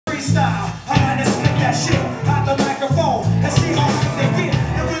freestyle. I like to spit that shit out the microphone and see how hard they get.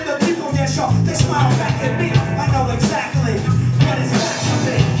 And when the people get sharp, they smile back at me. I know exactly what it's back to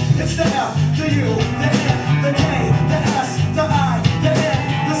be. It's the F, the U, the N, the K, the S, the I, the N,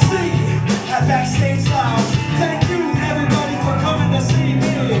 the C. At Backstage Lounge, thank you everybody for coming to see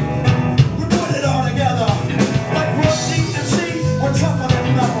me. We put it all together. Like Rosie and C, we're tougher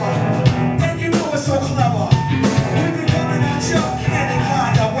than ever. And you know it's so clever. We be coming at you any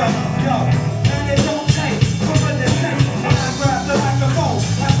kind of weather, yo. And it don't take for goodness sake. When I grab the microphone,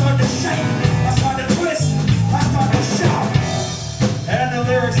 I start to shake, I start to twist, I start to shout. And the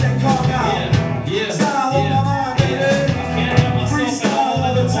lyrics they call out. Yeah.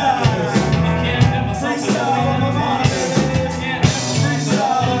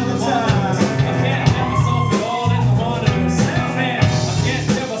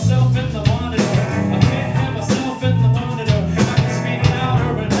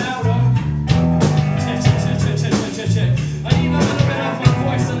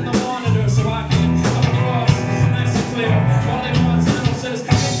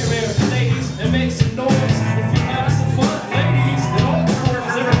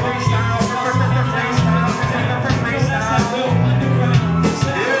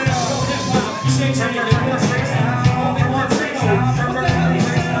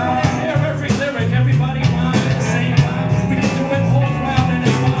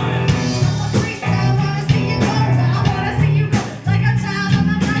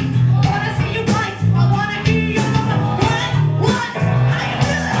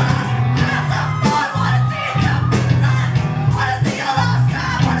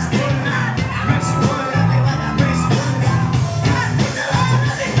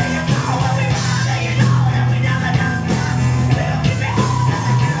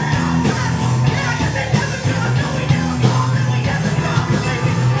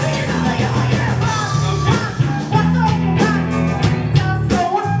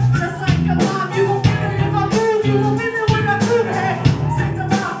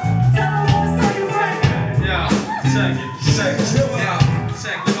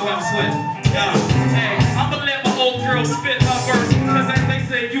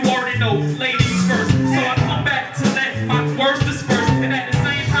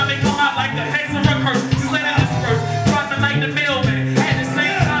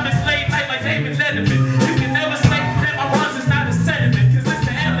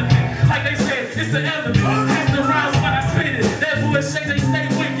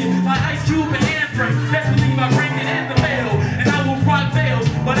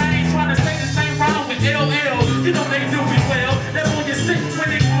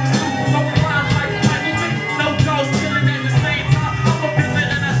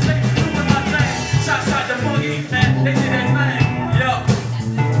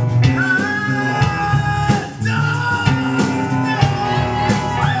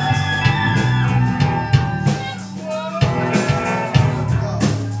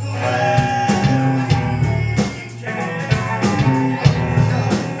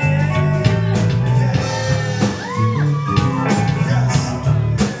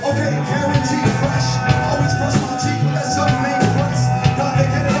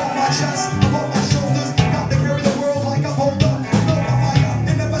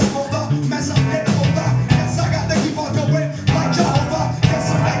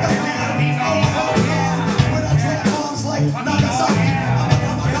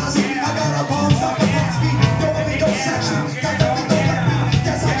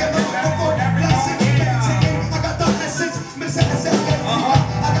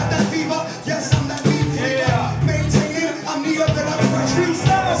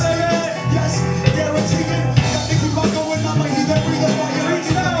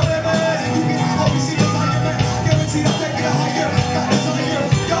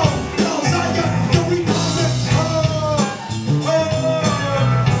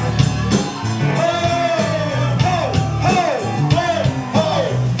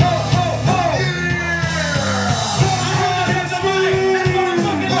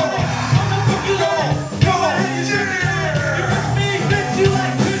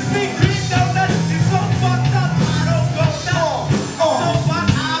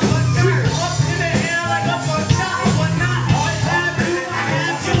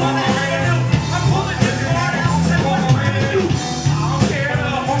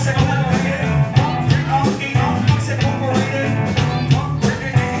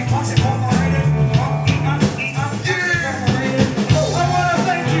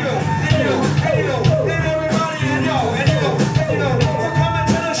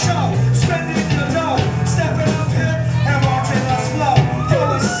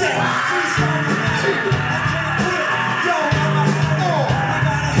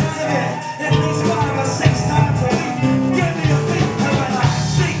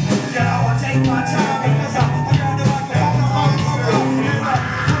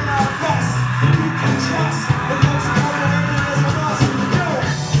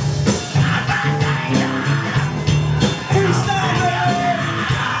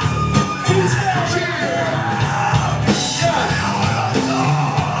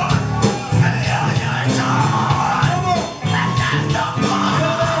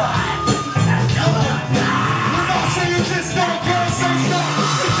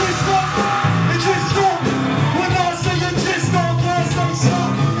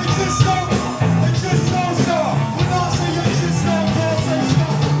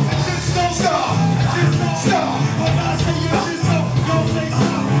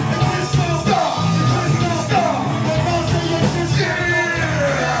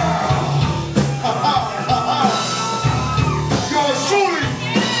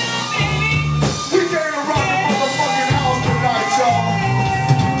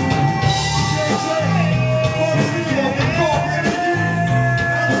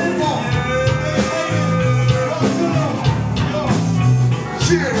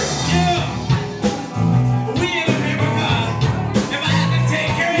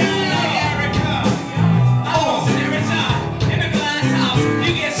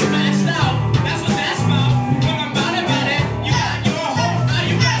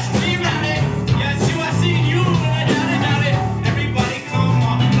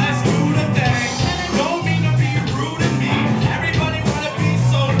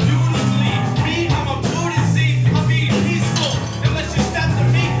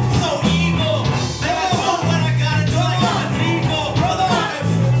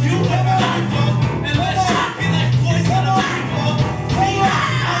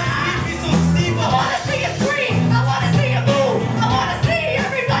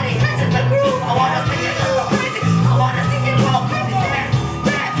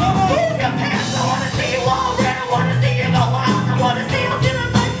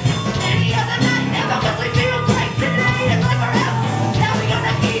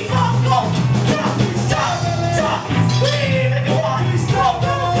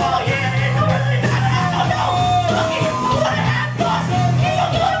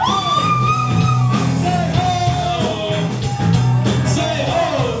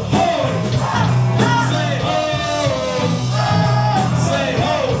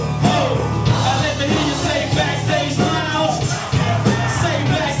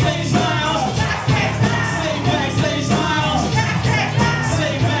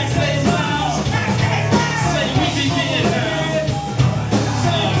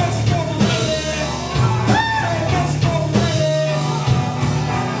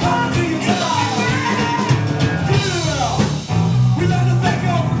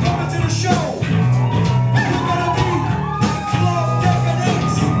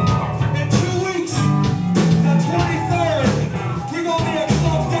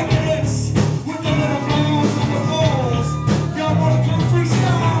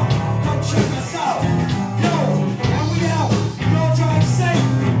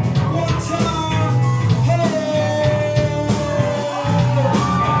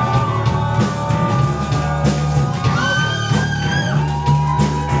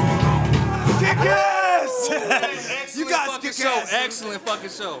 excellent fucking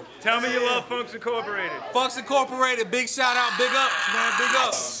show. Tell me you love Funks Incorporated. Funks Incorporated, big shout out, big ups, man, big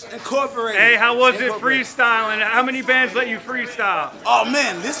ups. Incorporated. Hey, how was it freestyling? How many bands let you freestyle? Oh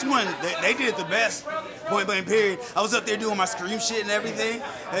man, this one, they did it the best. Point blank period. I was up there doing my scream shit and everything.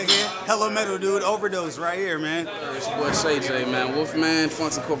 Again, Hello Metal Dude, Overdose right here, man. It's your boy Shay J, man. Wolfman,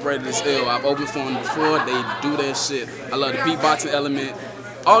 Funks Incorporated is ill. I've opened for them before. They do their shit. I love the beatboxing element.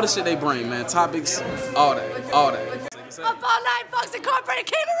 All the shit they bring, man. Topics, all that, all that. Up all night, Funks Incorporated,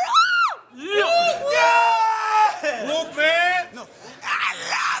 keep it real! Yeah! Wolfman! No. I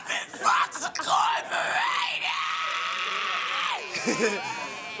love it, Funks Incorporated!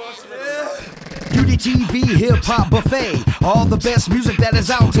 UDTV Hip Hop Buffet, all the best music that is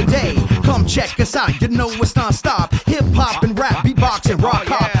out today. Come check us out, you know it's non-stop. Hip hop and rap, beatbox and rock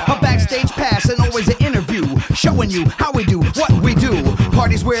hop. A backstage pass and always an interview, showing you how we do what we do.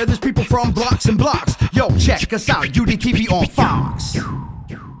 Parties where there's people from blocks and blocks. Yo, check us out, UDTV on FUNKS.